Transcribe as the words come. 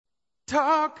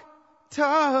Talk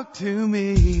to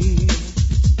me.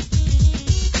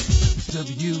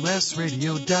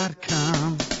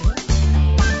 WSRadio.com.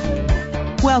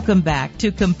 Welcome back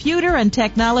to Computer and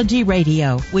Technology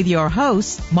Radio with your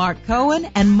hosts, Mark Cohen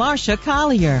and Marcia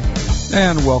Collier.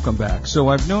 And welcome back. So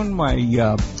I've known my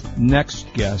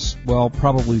next guest, well,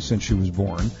 probably since she was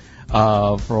born,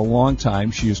 for a long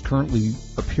time. She is currently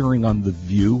appearing on The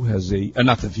View as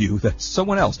not The View, that's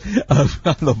someone else, on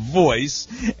The Voice,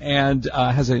 and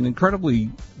has an incredibly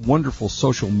wonderful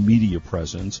social media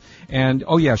presence. And,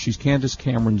 oh yeah, she's Candace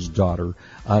Cameron's daughter,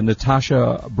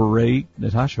 Natasha Bure.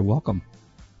 Natasha, welcome.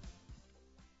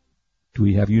 Do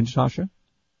we have you, Natasha?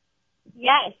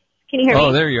 Yes. Can you hear me?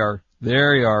 Oh, there you are.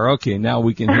 There you are. Okay, now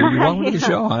we can hear you. Welcome to the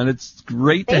show, and it's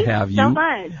great to have you. Thanks so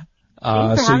much.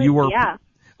 Thanks for having me, yeah.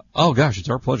 Oh, gosh, it's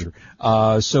our pleasure.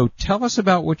 So tell us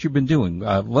about what you've been doing.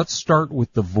 Let's start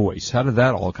with The Voice. How did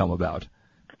that all come about?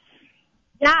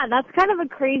 Yeah, that's kind of a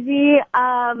crazy, it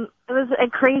was a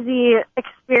crazy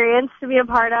experience to be a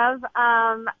part of.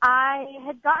 I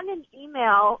had gotten an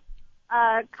email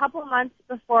a couple months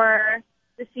before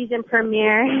the season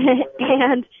premiere,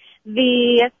 and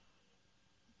the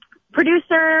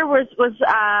producer was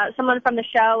someone from the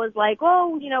show was like,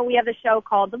 well, you know, we have a show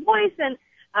called The Voice, and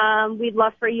we'd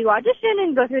love for you to audition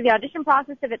and go through the audition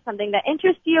process if it's something that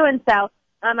interests you. And so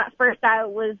at first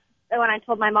when I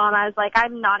told my mom, I was like,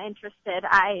 I'm not interested.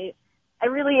 I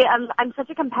really I'm such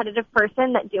a competitive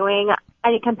person that doing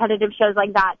any competitive shows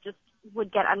like that just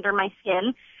would get under my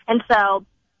skin. And so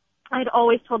I'd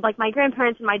always told like my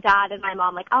grandparents and my dad and my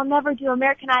mom, like, I'll never do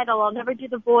American Idol, I'll never do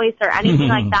The Voice or anything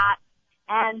like that.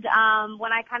 And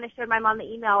when I kind of showed my mom the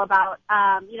email about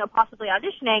you know, possibly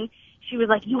auditioning, she was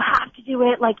like, you have to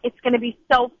do it. Like, it's going to be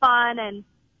so fun. And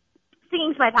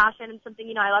singing's my passion and something,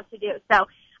 you know, I love to do. So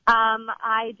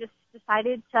I just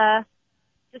decided to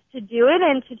do it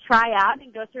and to try out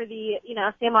and go through the, you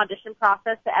know, same audition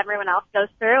process that everyone else goes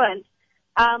through. And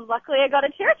luckily I got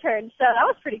a chair turn. So that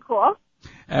was pretty cool.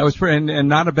 It was pretty, and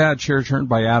not a bad chair turn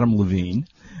by Adam Levine,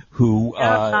 who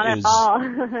is,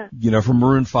 you know, from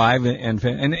Maroon 5, and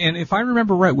if I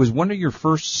remember right, was one of your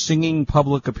first singing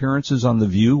public appearances on The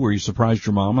View where you surprised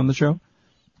your mom on the show?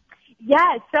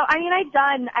 Yes. So I mean, I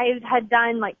had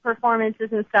done like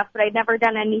performances and stuff, but I'd never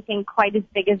done anything quite as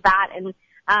big as that. And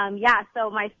yeah, so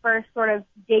my first sort of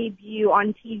debut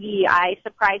on TV, I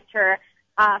surprised her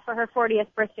for her 40th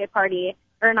birthday party.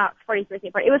 Or not 40th birthday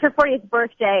party. It was her 40th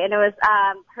birthday, and it was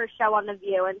her show on The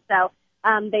View. And so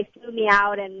they flew me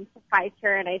out and surprised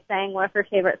her, and I sang one of her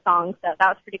favorite songs. So that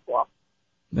was pretty cool.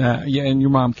 Yeah, and your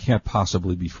mom can't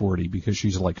possibly be 40 because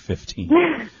she's like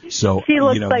 15. So she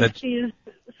looks you know, like she's.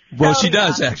 Well, she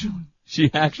does actually.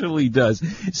 She actually does.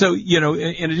 So you know,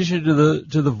 in addition to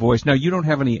the voice, now you don't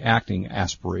have any acting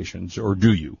aspirations, or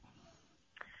do you?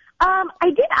 I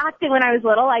did acting when I was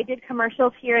little. I did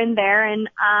commercials here and there, and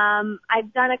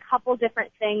I've done a couple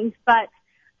different things. But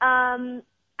I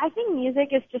think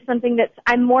music is just something that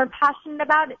I'm more passionate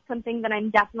about. It's something that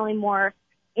I'm definitely more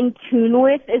in tune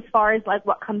with as far as like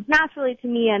what comes naturally to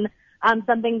me, and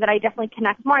something that I definitely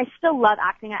connect more. I still love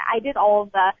acting. I did all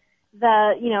of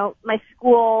the you know, my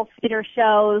school theater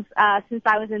shows since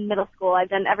I was in middle school. I've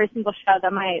done every single show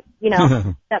that my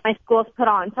that my school's put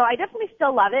on. So I definitely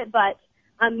still love it, but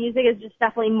music is just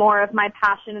definitely more of my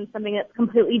passion and something that's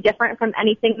completely different from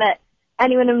anything that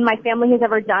anyone in my family has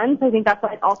ever done. So I think that's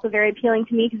why it's also very appealing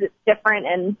to me, because it's different,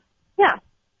 and yeah.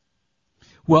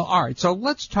 Well, all right. So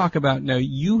let's talk about now.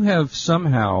 You have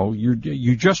somehow you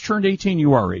just turned 18.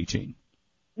 You are 18.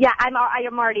 Yeah, I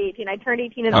am already 18. I turned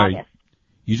 18 in August.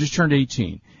 You just turned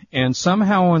 18. And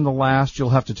somehow in the last, you'll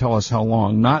have to tell us how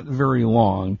long, not very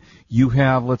long, you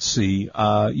have, let's see,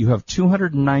 you have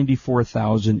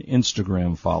 294,000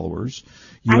 Instagram followers.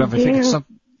 You have, I think,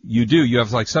 you do. You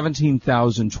have like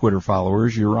 17,000 Twitter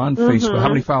followers. You're on Facebook. How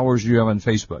many followers do you have on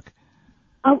Facebook?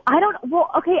 Oh, I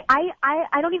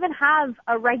don't even have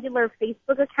a regular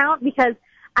Facebook account, because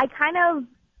I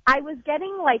was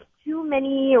getting like too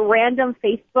many random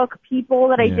Facebook people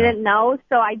that I didn't know,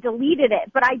 so I deleted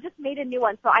it. But I just made a new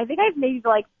one, so I think I have maybe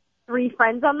like 3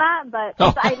 friends on that. But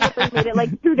I literally made it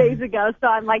like 2 days ago, so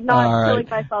I'm like not killing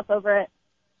myself over it.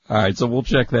 All right, so we'll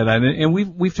check that out. And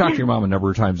we've talked to your mom a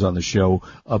number of times on the show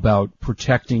about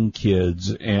protecting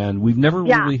kids, and we've never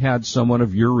really had someone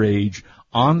of your age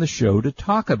on the show to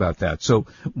talk about that. So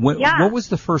what was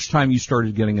the first time you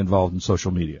started getting involved in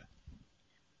social media?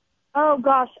 Oh,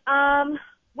 gosh.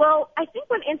 Well, I think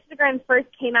when Instagram first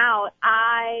came out,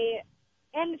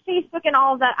 and Facebook and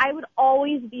all of that, I would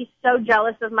always be so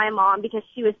jealous of my mom, because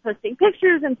she was posting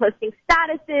pictures and posting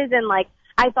statuses, and, like,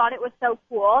 I thought it was so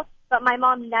cool. But my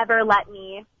mom never let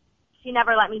me she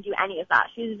never let me do any of that.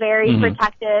 She was very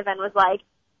protective and was like,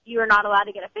 you're not allowed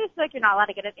to get a Facebook, you're not allowed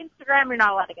to get an Instagram, you're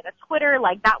not allowed to get a Twitter.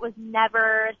 Like, that was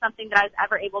never something that I was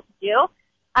ever able to do.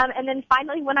 And then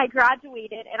finally, when I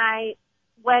graduated and I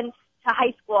went to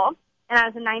high school and I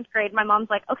was in 9th grade, my mom's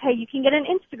like, okay, you can get an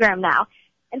Instagram now.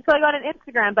 And so I got an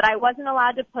Instagram, but I wasn't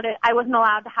allowed to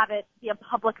to have it be a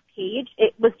public page.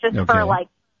 It was just for like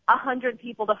 100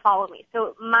 people to follow me.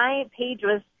 So my page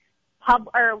was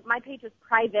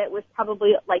private with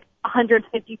probably like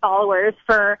 150 followers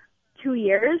for 2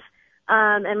 years.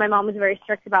 And my mom was very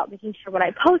strict about making sure what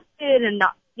I posted and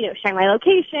not, sharing my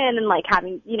location and like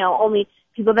having, only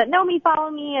people that know me follow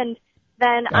me. And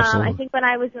then, I think when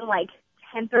I was in like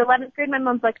 10th or 11th grade, my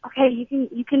mom's like, okay, you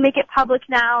can make it public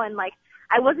now. And like,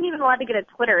 I wasn't even allowed to get a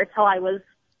Twitter until I was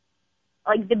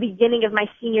like the beginning of my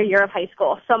senior year of high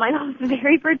school. So my mom's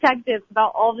very protective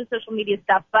about all the social media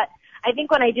stuff. But I think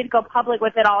when I did go public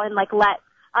with it all and like let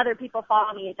other people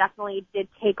follow me, it definitely did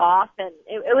take off, and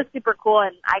it was super cool,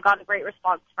 and I got a great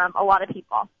response from a lot of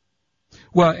people.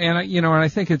 Well, and I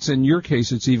think it's, in your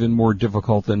case, it's even more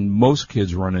difficult than most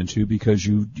kids run into, because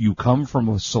you come from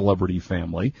a celebrity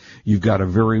family. You've got a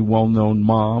very well-known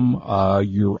mom.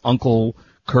 Your uncle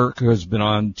Kirk has been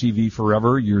on TV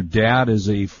forever. Your dad is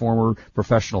a former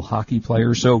professional hockey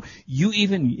player. So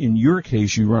even in your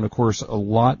case, you run, of course, a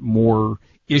lot more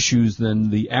issues than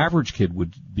the average kid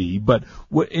would be. But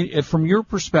from your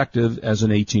perspective as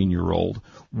an 18-year-old,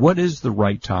 what is the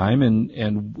right time,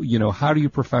 and how do you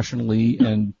professionally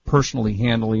and personally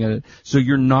handling it so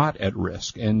you're not at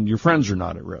risk and your friends are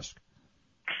not at risk?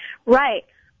 Right.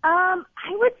 I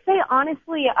would say,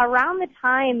 honestly, around the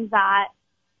time that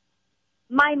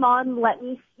my mom let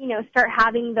me, start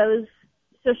having those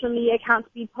social media accounts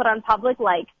be put on public,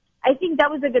 like, I think that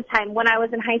was a good time when I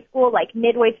was in high school, like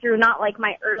midway through, not like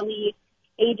my early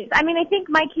ages. I mean, I think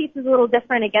my case is a little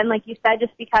different, again, like you said,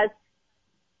 just because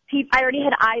I already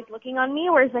had eyes looking on me,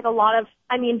 whereas like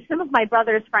some of my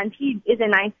brother's friends, he is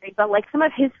in 9th grade, but like some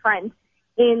of his friends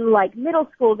in like middle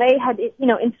school, they had,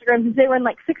 Instagram since they were in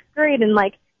like 6th grade, and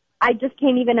like I just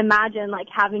can't even imagine like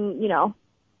having,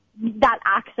 that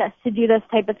access to do those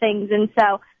type of things. And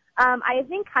so I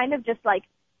think kind of just like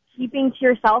keeping to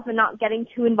yourself and not getting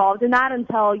too involved in that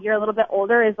until you're a little bit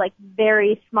older is like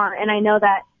very smart. And I know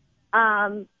that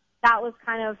that was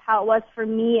kind of how it was for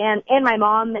me and my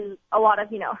mom and a lot of,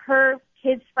 her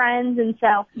kids' friends. And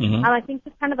so I think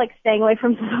just kind of like staying away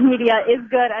from social media is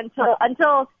good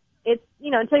until it's,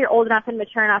 until you're old enough and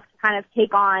mature enough to kind of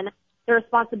take on the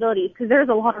responsibilities, because there's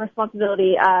a lot of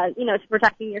responsibility, to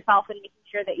protecting yourself and making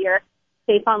sure that you're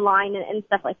safe online and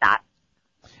stuff like that.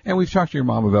 And we've talked to your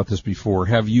mom about this before.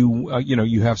 Have you,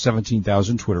 you have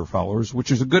 17,000 Twitter followers,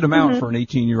 which is a good amount for an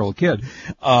 18-year-old kid.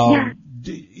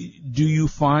 Do you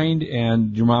find,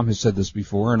 and your mom has said this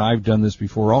before, and I've done this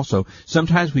before also,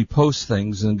 sometimes we post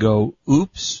things and go,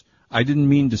 oops, I didn't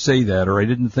mean to say that, or I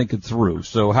didn't think it through.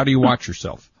 So how do you watch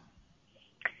yourself?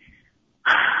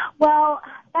 Well,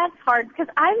 that's hard because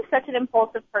I'm such an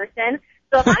impulsive person.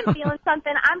 So if I'm feeling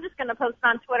something, I'm just going to post it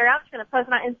on Twitter. I'm just going to post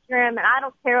it on Instagram, and I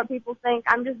don't care what people think.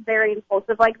 I'm just very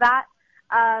impulsive like that.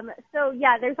 So,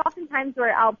 yeah, there's often times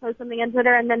where I'll post something on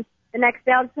Twitter, and then the next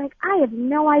day I'll just be like, I have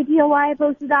no idea why I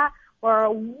posted that or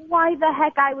why the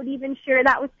heck I would even share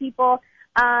that with people.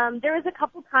 There was a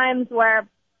couple times where,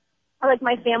 like,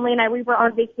 my family and I, we were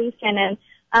on vacation,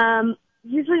 and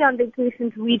usually on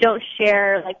vacations we don't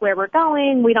share, like, where we're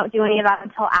going. We don't do any of that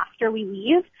until after we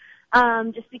leave.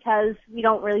 Just because we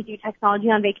don't really do technology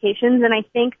on vacations. And I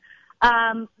think,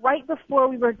 right before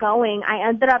we were going, I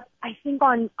ended up, I think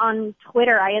on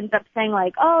Twitter, I ended up saying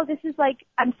like, oh, this is like,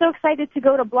 I'm so excited to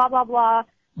go to blah, blah, blah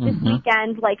this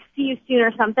weekend, like, see you soon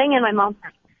or something. And my mom's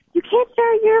like, you can't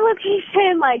share your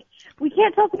location. Like, we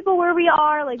can't tell people where we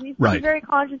are. Like, we have to be very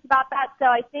conscious about that. So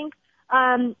I think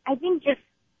just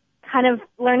kind of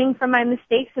learning from my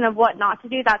mistakes and of what not to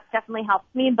do, that's definitely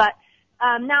helped me. But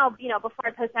now, before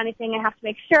I post anything, I have to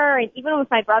make sure, and even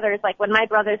with my brothers, like when my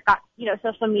brothers got,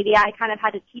 social media, I kind of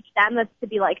had to teach them to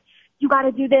be like, you got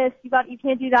to do this, you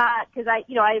can't do that, because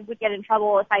I would get in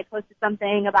trouble if I posted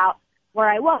something about where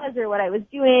I was or what I was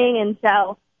doing, and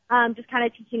so just kind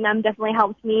of teaching them definitely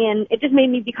helped me, and it just made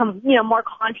me become, more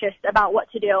conscious about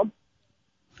what to do.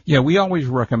 Yeah, we always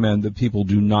recommend that people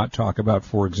do not talk about,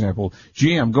 for example,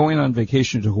 gee, I'm going on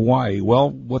vacation to Hawaii. Well,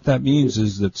 what that means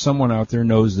is that someone out there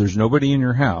knows there's nobody in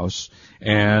your house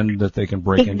and that they can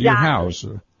break into your house.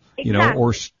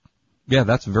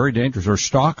 That's very dangerous. Or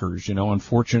stalkers,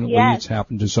 unfortunately, it's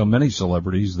happened to so many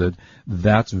celebrities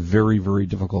that's very, very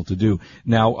difficult to do.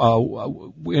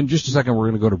 Now, in just a second, we're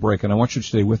going to go to break, and I want you to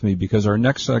stay with me because our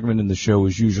next segment in the show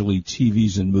is usually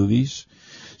TVs and movies.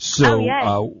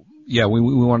 So, we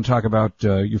want to talk about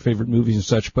your favorite movies and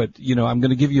such, but, I'm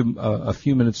going to give you a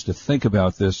few minutes to think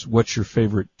about this. What's your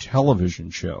favorite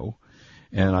television show?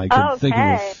 And I can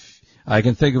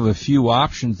think of a few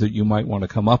options that you might want to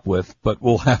come up with, but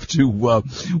we'll have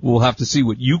to see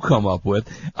what you come up with.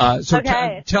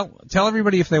 Tell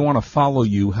everybody, if they want to follow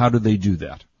you, how do they do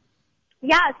that?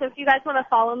 Yeah, so if you guys want to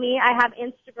follow me, I have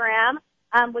Instagram,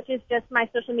 which is just my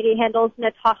social media handles,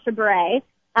 Natasha Bray.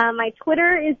 My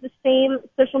Twitter is the same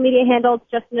social media handle,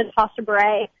 it's just Natasha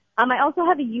Bray. I also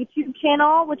have a YouTube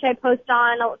channel, which I post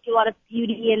on. I do a lot of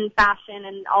beauty and fashion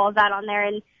and all of that on there.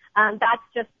 And that's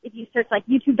just, if you search like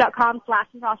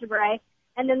youtube.com/Natasha Bray.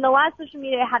 And then the last social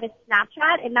media I have is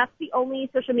Snapchat, and that's the only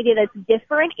social media that's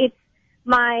different. It's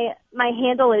my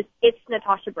handle is It's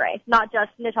Natasha Bray, not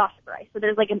just Natasha Bray. So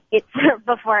there's like an It's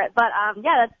before it. But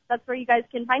that's where you guys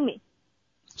can find me.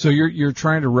 So you're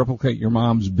trying to replicate your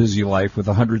mom's busy life with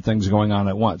 100 things going on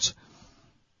at once.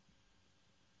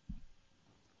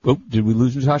 Oh, did we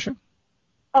lose Natasha?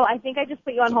 Oh, I think I just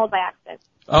put you on hold by accident.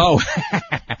 Oh,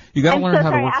 you got to learn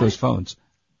how to work those phones.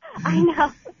 I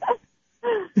know.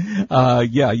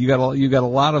 You got a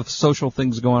lot of social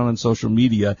things going on social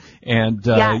media, and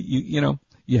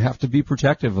you have to be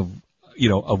protective of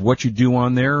what you do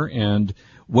on there. And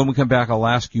when we come back, I'll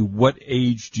ask you, what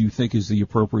age do you think is the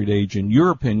appropriate age, in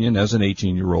your opinion, as an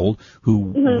 18-year-old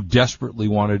who desperately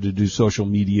wanted to do social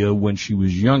media when she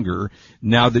was younger?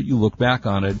 Now that you look back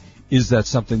on it, is that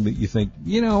something that you think,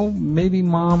 maybe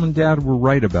mom and dad were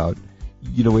right about,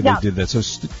 when they did that? So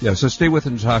stay with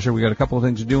us, Natasha. We got a couple of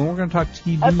things to do, and we're going to talk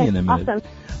TV in a minute. Awesome.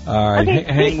 All right,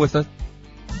 hang with us.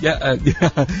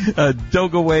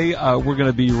 Don't go away. We're going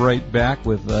to be right back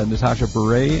with Natasha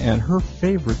Bray and her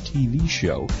favorite TV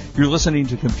show. You're listening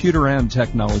to Computer and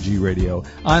Technology Radio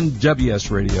on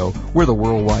WS Radio. We're the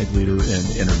worldwide leader in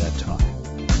Internet talk.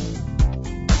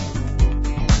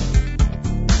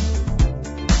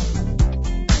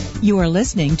 You are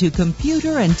listening to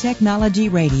Computer and Technology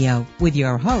Radio with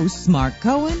your hosts, Mark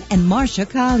Cohen and Marcia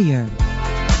Collier.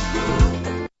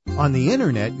 On the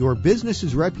Internet, your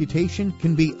business's reputation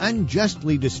can be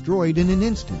unjustly destroyed in an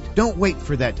instant. Don't wait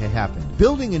for that to happen.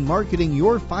 Building and marketing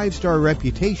your 5-star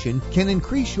reputation can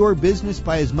increase your business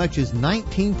by as much as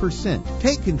 19%.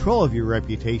 Take control of your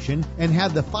reputation and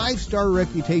have the 5-star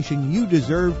reputation you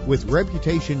deserve with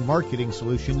Reputation Marketing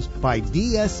Solutions by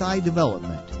DSI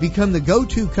Development. Become the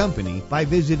go-to company by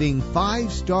visiting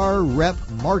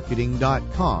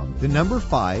 5starrepmarketing.com. The number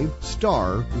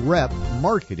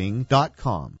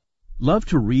 5starrepmarketing.com. Love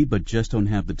to read but just don't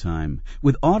have the time?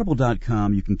 With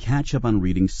Audible.com, you can catch up on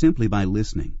reading simply by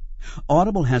listening.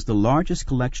 Audible has the largest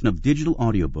collection of digital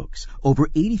audiobooks, over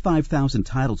 85,000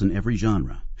 titles in every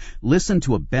genre. Listen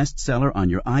to a bestseller on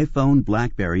your iPhone,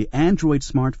 BlackBerry, Android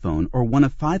smartphone, or one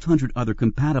of 500 other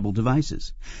compatible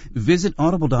devices. Visit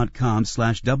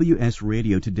audible.com/WS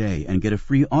Radio today and get a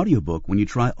free audiobook when you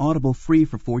try Audible free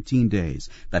for 14 days.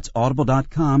 That's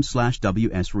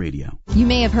audible.com/WS Radio. You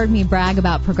may have heard me brag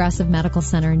about Progressive Medical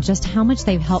Center and just how much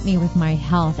they've helped me with my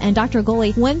health. And Dr.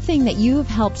 Goley, one thing that you've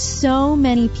helped so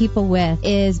many people with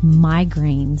is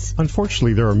migraines.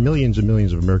 Unfortunately, there are millions and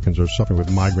millions of Americans who are suffering with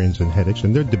migraines and headaches,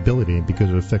 and they're debilitating because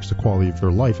it affects the quality of their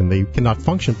life, and they cannot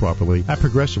function properly. At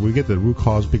Progressive, we get the root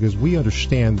cause because we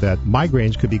understand that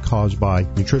migraines could be caused by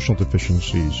nutritional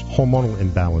deficiencies, hormonal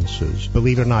imbalances,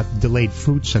 believe it or not, delayed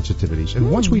food sensitivities.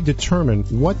 And once we determine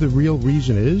what the real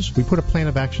reason is, we put a plan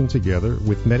of action together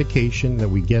with medication that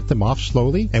we get them off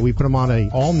slowly, and we put them on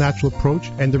an all-natural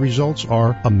approach, and the results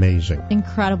are amazing.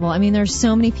 Incredible. I mean, there's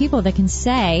so many people that can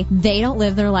say they don't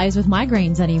live their lives with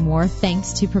migraines anymore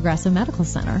thanks to Progressive Medical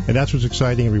Center. And that's what's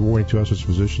exciting and rewarding to us as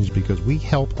physicians, because we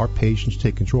help our patients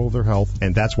take control of their health,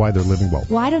 and that's why they're living well.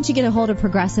 Why don't you get a hold of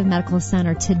Progressive Medical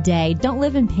Center today? Don't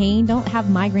live in pain. Don't have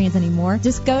migraines anymore.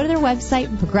 Just go to their website,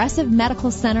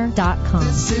 progressivemedicalcenter.com.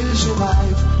 This is your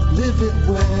life. Live it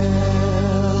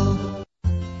well.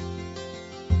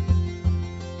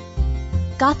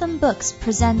 Gotham Books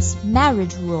presents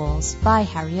Marriage Rules by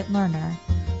Harriet Lerner.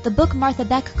 The book Martha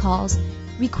Beck calls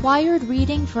required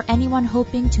reading for anyone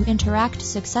hoping to interact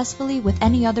successfully with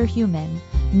any other human,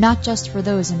 not just for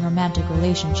those in romantic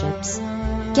relationships.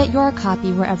 Get your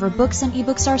copy wherever books and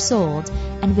ebooks are sold,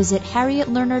 and visit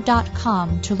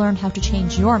harrietlerner.com to learn how to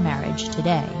change your marriage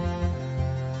today.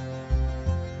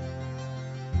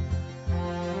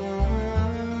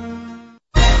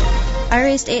 Our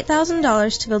raised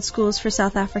 $8,000 to build schools for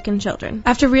South African children.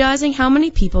 After realizing how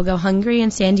many people go hungry in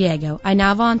San Diego, I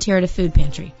now volunteer at a food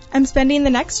pantry. I'm spending the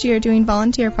next year doing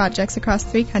volunteer projects across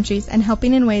 3 countries and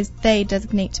helping in ways they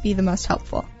designate to be the most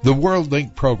helpful. The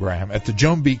WorldLink program at the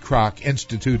Joan B. Kroc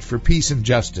Institute for Peace and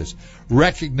Justice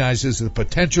recognizes the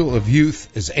potential of youth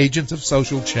as agents of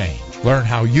social change. Learn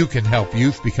how you can help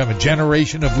youth become a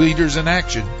generation of leaders in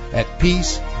action at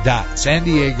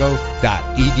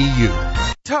peace.sandiego.edu.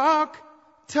 Talk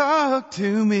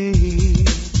to me.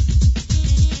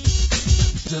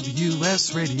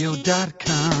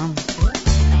 WSRadio.com.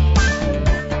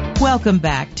 Welcome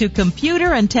back to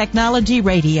Computer and Technology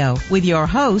Radio with your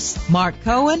hosts, Mark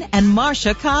Cohen and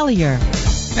Marcia Collier.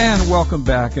 And welcome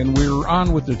back, and we're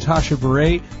on with Natasha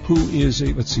Beret, who is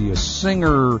a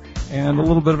singer and a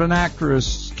little bit of an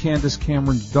actress, Candace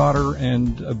Cameron's daughter,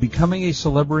 and becoming a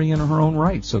celebrity in her own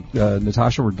right. So,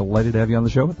 Natasha, we're delighted to have you on the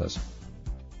show with us.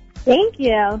 Thank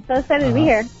you. So excited to be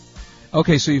here.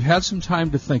 Okay, so you've had some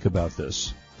time to think about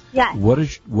this. Yes. What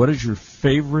is your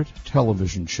favorite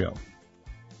television show?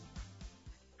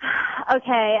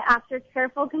 Okay, after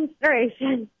careful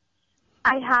consideration,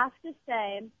 I have to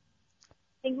say,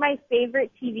 I think my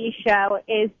favorite TV show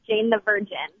is Jane the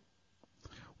Virgin.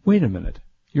 Wait a minute.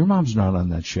 Your mom's not on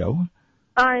that show.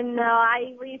 Oh, no.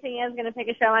 Were you thinking I was going to pick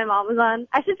a show my mom was on?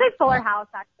 I should say Fuller House,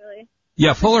 actually.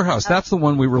 Yeah, Fuller House. That's the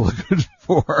one we were looking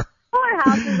for. Fuller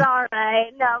House is all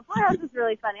right. No, Fuller House is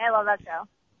really funny. I love that show.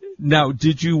 Now,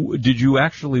 did you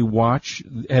actually watch,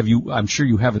 I'm sure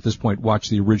you have at this point watched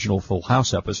the original Full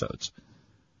House episodes.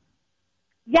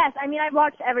 Yes, I mean, I've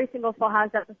watched every single Full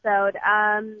House episode.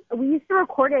 We used to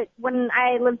record it when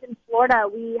I lived in Florida.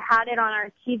 We had it on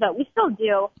our TiVo. We still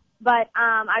do, but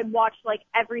I watched like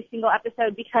every single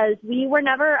episode because we were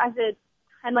never,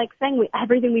 I'm like saying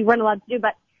everything we weren't allowed to do,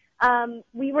 but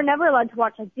we were never allowed to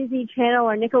watch like Disney Channel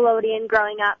or Nickelodeon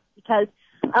growing up because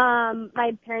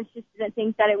my parents just didn't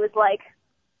think that it was like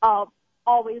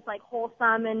always like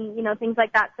wholesome and things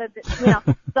like that. So that,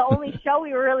 the only show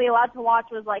we were really allowed to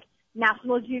watch was like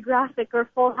National Geographic or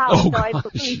Full House. So I've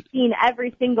literally seen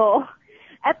every single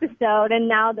episode, and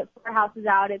now that Full House is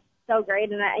out, it's so great.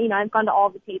 And I've gone to all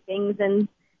the tapings, and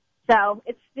so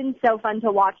it's been so fun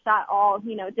to watch that all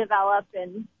develop,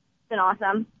 and it's been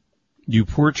awesome. You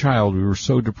poor child, we were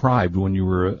so deprived when you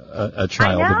were a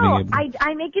child. I know. Of being able...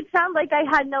 I make it sound like I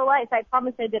had no life. I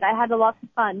promise I did. I had a lot of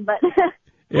fun, but.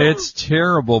 It's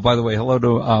terrible. By the way, hello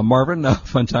to Marvin,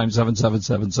 Funtime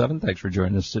 7777. Thanks for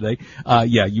joining us today.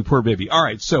 Yeah, you poor baby. All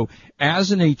right, so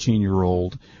as an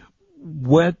 18-year-old,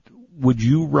 what would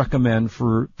you recommend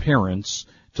for parents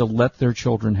to let their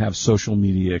children have social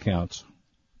media accounts?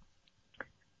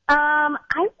 I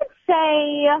would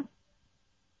say,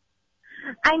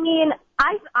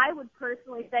 I would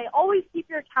personally say always keep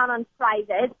your account on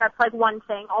private. That's like one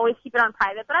thing. Always keep it on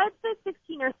private. But I would say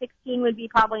 15 or 16 would be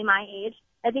probably my age.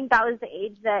 I think that was the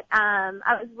age that I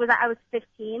was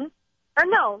 15. Or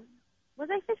no, was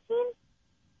I 15?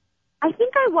 I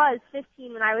think I was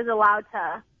 15 when I was allowed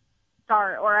to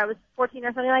start, or I was 14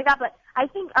 or something like that. But I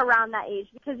think around that age,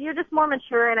 because you're just more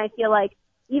mature, and I feel like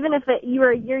even if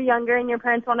you're younger and your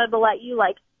parents wanted to let you,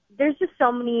 like, there's just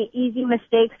so many easy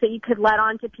mistakes that you could let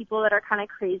on to people that are kind of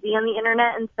crazy on the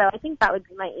internet. And so I think that would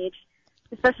be my age,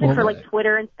 especially for like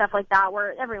Twitter and stuff like that,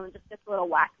 where everyone just gets a little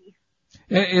wacky.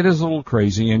 It is a little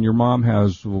crazy, and your mom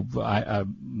has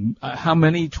how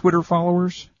many Twitter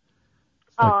followers?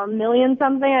 A million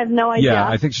something. I have no idea. Yeah,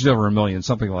 I think she's over 1 million,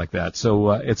 something like that.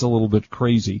 So it's a little bit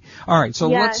crazy. All right, so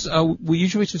let's. We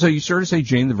usually so you started to say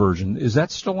Jane the Virgin. Is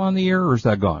that still on the air, or is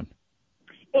that gone?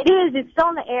 It is. It's still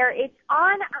on the air. It's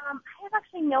on. I have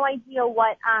actually no idea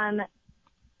what. I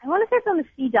want to say it's on the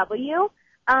CW.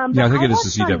 Yeah, I think it is the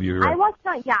CW. Right. I watched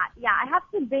on. Yeah. I have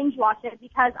to binge watch it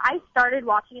because I started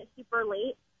watching it super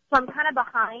late, so I'm kind of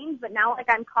behind. But now, like,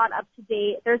 I'm caught up to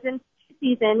date. There's been 2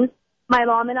 seasons. My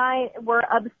mom and I were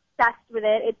obsessed with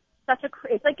it. It's such a.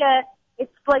 It's like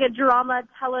a drama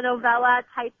telenovela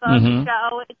type of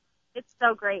show. It's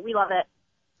so great. We love it.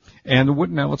 And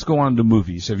now let's go on to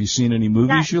movies. Have you seen any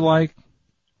movies you like?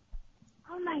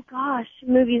 Oh my gosh,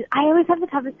 movies. I always have the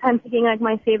toughest time picking like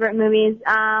my favorite movies.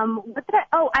 I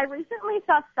recently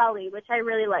saw Sully, which I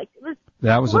really liked.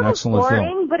 That was an excellent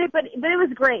film. But it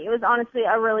was great. It was honestly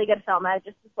a really good film. It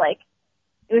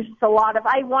was just a lot of,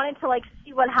 I wanted to like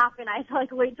see what happened. I had to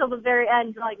like wait till the very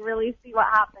end to like really see what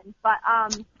happened. But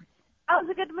that was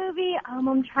a good movie.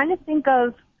 I'm trying to think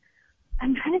of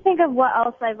what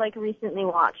else I've like recently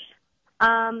watched.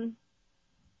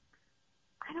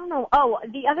 I don't know. Oh,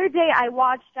 the other day I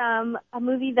watched a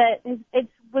movie that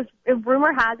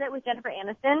rumor has it with Jennifer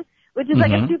Aniston, which is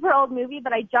like a super old movie,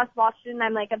 but I just watched it and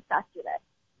I'm like obsessed with it.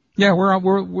 Yeah,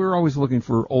 we're always looking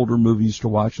for older movies to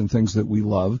watch and things that we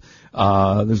love.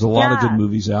 There's a lot of good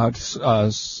movies out.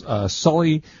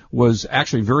 Sully was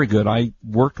actually very good. I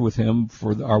worked with him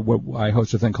for what I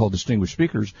host a thing called Distinguished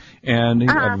Speakers, and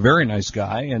he's a very nice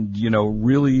guy, and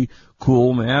really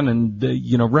cool man, and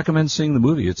recommend seeing the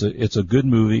movie. It's a good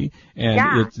movie,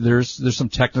 and there's some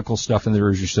technical stuff in there,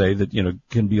 as you say, that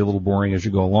can be a little boring as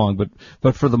you go along,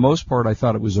 but for the most part, I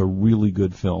thought it was a really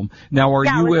good film. Now,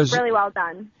 it was really well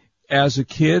done. As a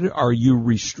kid, are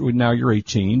you now you're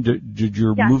 18, did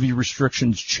your movie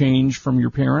restrictions change from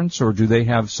your parents, or do they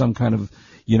have some kind of,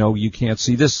 you can't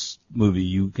see this movie,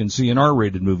 you can see an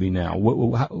R-rated movie now?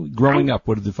 Growing up,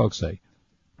 what did the folks say?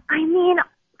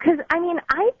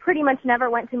 I pretty much never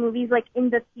went to movies like in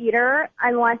the theater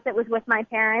unless it was with my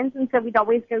parents, and so we'd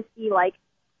always go see like,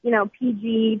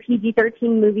 PG-13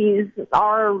 movies.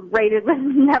 R-rated was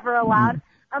never allowed.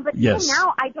 But even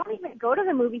now, I don't even go to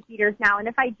the movie theaters now, and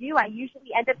if I do, I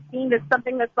usually end up seeing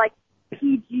something that's like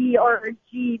PG or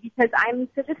G because I'm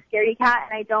such a scaredy cat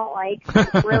and I don't like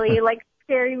really like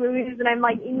scary movies, and I'm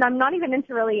not even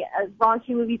into really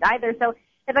raunchy movies either. So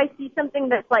if I see something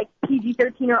that's like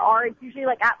PG-13 or R, it's usually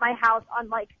like at my house on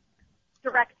like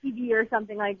DirecTV or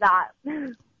something like that.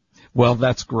 Well,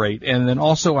 that's great. And then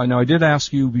also, I know I did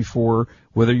ask you before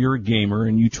whether you're a gamer,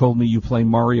 and you told me you play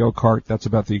Mario Kart. That's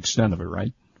about the extent of it,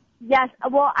 right? Yes.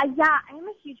 Well, I am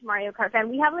a huge Mario Kart fan.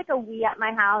 We have like a Wii at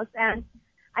my house, and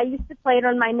I used to play it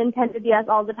on my Nintendo DS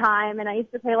all the time, and I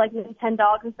used to play like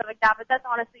Nintendogs and stuff like that, but that's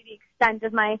honestly the extent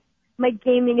of my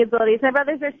gaming abilities. My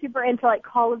brothers are super into like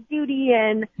Call of Duty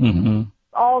and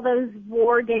all those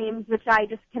war games, which I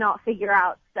just cannot figure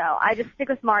out, so I just stick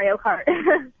with Mario Kart.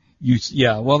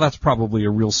 Well, that's probably a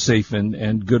real safe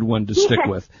and good one to stick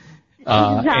with.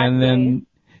 Exactly.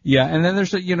 And then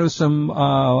there's some.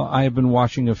 I have been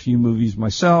watching a few movies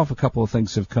myself. A couple of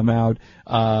things have come out.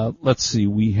 Let's see.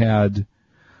 We had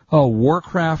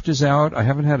Warcraft is out. I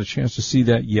haven't had a chance to see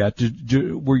that yet.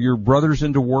 Were your brothers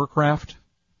into Warcraft?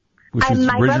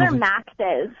 My brother Max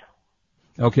is.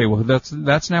 Okay, well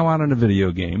that's now out in a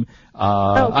video game. Cool.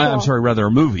 I'm sorry, rather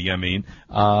a movie. I mean,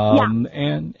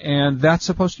 and that's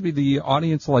supposed to be, the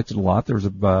audience liked it a lot. There was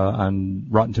on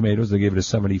Rotten Tomatoes they gave it a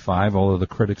 75, although the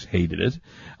critics hated it,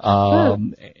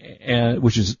 and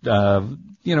which is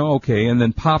okay. And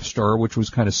then Popstar, which was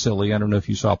kind of silly. I don't know if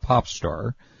you saw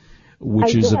Popstar,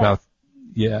 which is about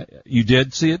you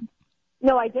did see it?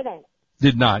 No, I didn't.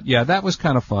 Did not. Yeah, that was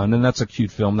kind of fun, and that's a cute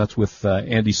film. That's with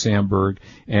Andy Samberg,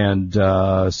 and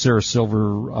Sarah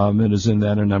Silverman is in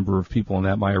that, a number of people in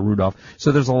that, Maya Rudolph.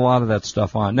 So there's a lot of that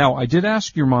stuff on. Now, I did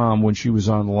ask your mom when she was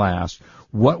on last,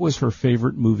 what was her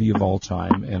favorite movie of all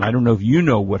time? And I don't know if you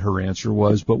know what her answer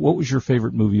was, but what was your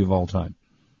favorite movie of all time?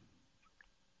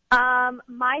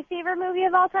 My favorite movie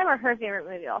of all time, or her favorite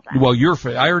movie of all time? Well,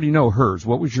 I already know hers.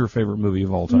 What was your favorite movie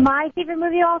of all time? My favorite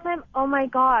movie of all time? Oh my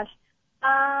gosh.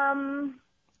 Oh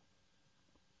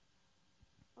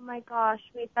my gosh,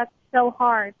 wait, that's so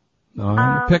hard.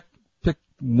 Pick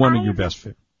one of your best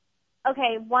favorites.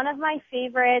 Okay, one of my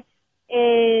favorites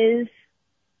is,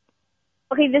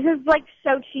 this is like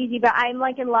so cheesy, but I'm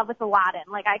like in love with Aladdin.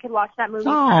 Like I could watch that movie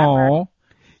forever.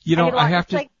 I have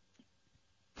to,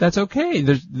 that's okay.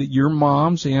 Your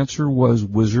mom's answer was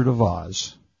Wizard of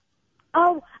Oz.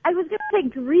 Oh, I was going to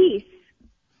say Grease.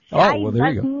 Well,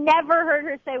 there you go. I've never heard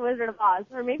her say Wizard of Oz,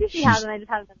 or maybe she hasn't, I just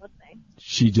haven't been listening.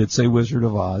 She did say Wizard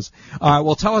of Oz.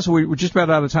 Well, tell us, we're just about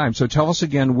out of time, so tell us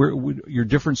again your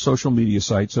different social media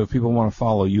sites, so if people want to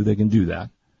follow you, they can do that.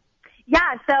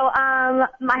 Yeah, so I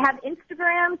have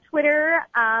Instagram, Twitter,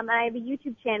 and I have a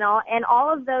YouTube channel, and all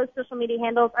of those social media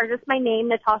handles are just my name,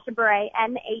 Natasha Bure,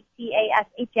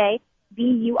 NatashaBure.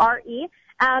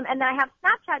 And then I have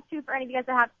Snapchat, too, for any of you guys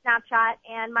that have Snapchat,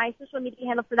 and my social media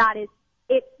handle for that is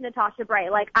It's Natasha Bure,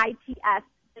 like ITS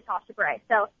Natasha Bure.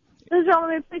 So those are all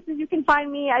the places you can find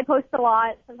me. I post a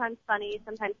lot, sometimes funny,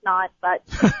 sometimes not, but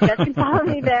you guys can follow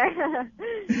me there.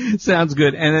 Sounds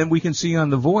good. And then we can see you on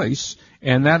The Voice,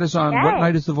 and that is on, what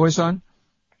night is The Voice on?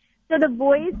 So The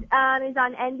Voice is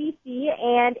on NBC,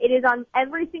 and it is on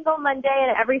every single Monday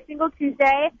and every single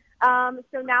Tuesday.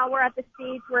 So now we're at the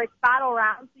stage where it's battle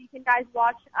round, so you can guys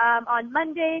watch on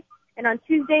Monday and on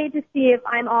Tuesday to see if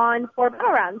I'm on for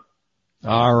battle rounds.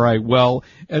 All right. Well,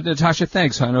 Natasha,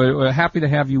 thanks, hon. We're happy to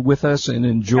have you with us, and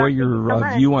enjoy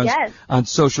your view on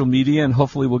social media, and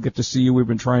hopefully we'll get to see you. We've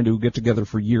been trying to get together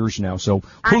for years now, so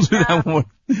we'll do that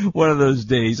one of those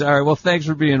days. All right. Well, thanks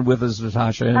for being with us,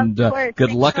 Natasha, and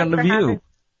good luck on The View.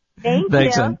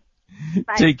 Thanks, hon.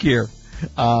 Take care.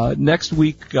 Next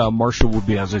week, Marsha will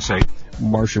be, as I say,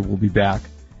 Marsha will be back.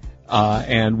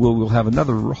 And we'll have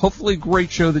another, hopefully,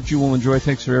 great show that you will enjoy.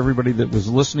 Thanks for everybody that was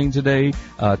listening today.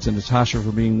 To Natasha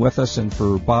for being with us, and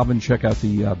for Bob, and check out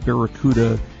the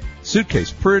Barracuda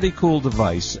suitcase. Pretty cool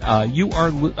device.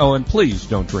 And please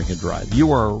don't drink and drive.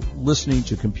 You are listening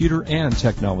to Computer and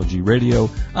Technology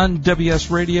Radio on WS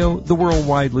Radio, the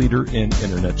worldwide leader in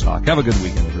Internet talk. Have a good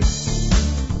weekend, everybody.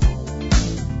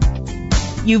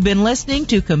 You've been listening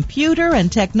to Computer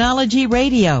and Technology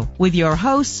Radio with your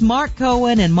hosts Mark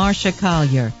Cohen and Marcia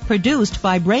Collier. Produced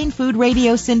by Brain Food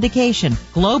Radio Syndication,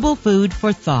 global food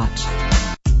for thought.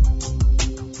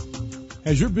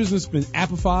 Has your business been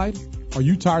appified? Are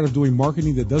you tired of doing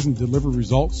marketing that doesn't deliver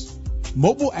results?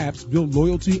 Mobile apps build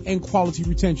loyalty and quality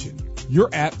retention. Your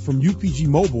app from UPG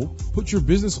Mobile puts your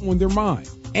business on their mind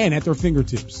and at their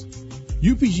fingertips.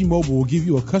 UPG Mobile will give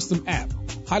you a custom app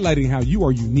highlighting how you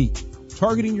are unique,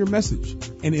 targeting your message,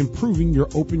 and improving your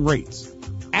open rates.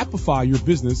 Appify your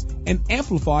business and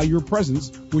amplify your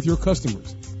presence with your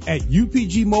customers at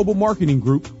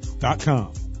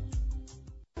upgmobilemarketinggroup.com.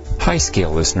 Hi,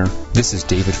 Scale listener. This is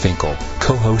David Finkel,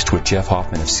 co-host with Jeff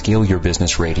Hoffman of Scale Your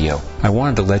Business Radio. I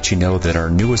wanted to let you know that our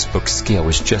newest book, Scale,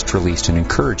 was just released and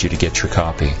encourage you to get your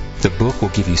copy. The book will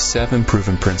give you 7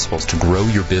 proven principles to grow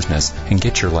your business and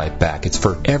get your life back. It's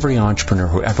for every entrepreneur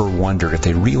who ever wondered if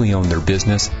they really own their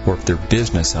business or if their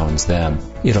business owns them.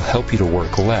 It'll help you to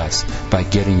work less by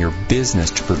getting your business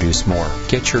to produce more.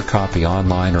 Get your copy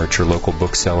online or at your local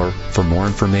bookseller. For more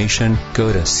information,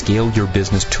 go to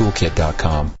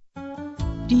scaleyourbusinesstoolkit.com.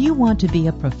 Do you want to be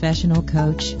a professional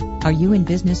coach? Are you in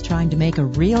business trying to make a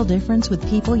real difference with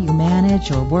people you manage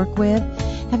or work with?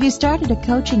 Have you started a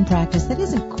coaching practice that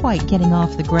isn't quite getting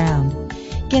off the ground?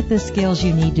 Get the skills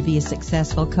you need to be a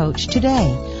successful coach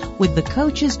today with the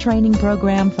Coaches Training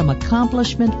Program from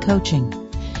Accomplishment Coaching.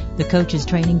 The Coaches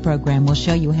Training Program will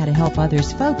show you how to help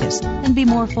others focus and be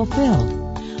more fulfilled.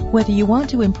 Whether you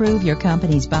want to improve your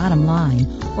company's bottom line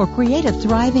or create a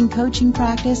thriving coaching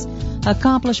practice,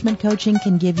 Accomplishment Coaching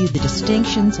can give you the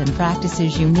distinctions and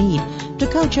practices you need to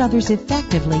coach others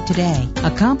effectively today.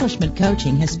 Accomplishment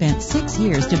Coaching has spent 6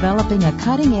 years developing a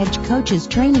cutting-edge coaches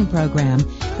training program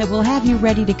that will have you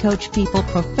ready to coach people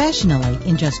professionally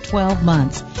in just 12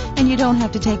 months, and you don't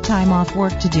have to take time off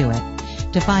work to do it.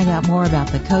 To find out more about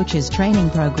the Coaches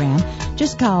Training Program,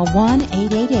 just call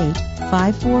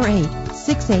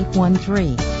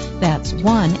 1-888-548-6813. That's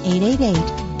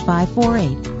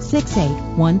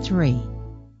 1-888-548-6813.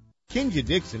 Kinja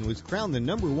Dixon was crowned the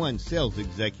 #1 sales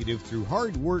executive through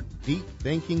hard work, deep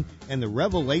thinking, and the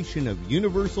revelation of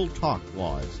universal talk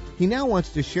laws. He now wants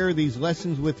to share these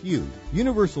lessons with you.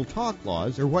 Universal talk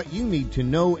laws are what you need to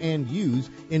know and use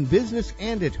in business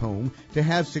and at home to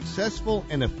have successful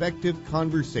and effective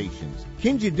conversations.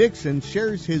 Kinja Dixon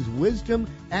shares his wisdom,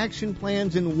 action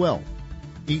plans, and wealth.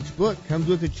 Each book comes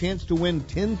with a chance to win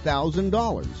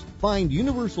 $10,000. Find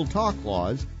Universal Talk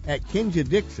Laws at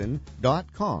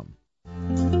KinjaDixon.com.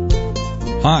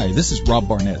 Hi, this is Rob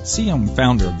Barnett, CEO and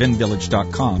founder of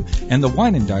VinVillage.com and the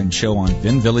Wine and Dine Show on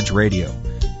VinVillage Radio.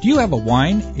 Do you have a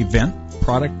wine, event,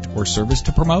 product, or service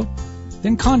to promote?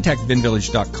 Then contact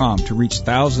VinVillage.com to reach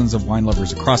thousands of wine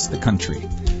lovers across the country.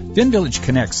 VinVillage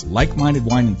connects like-minded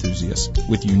wine enthusiasts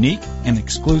with unique and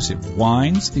exclusive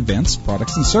wines, events,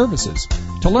 products, and services.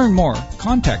 To learn more,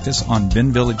 contact us on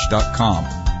VinVillage.com.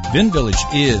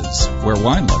 VinVillage is where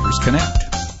wine lovers connect.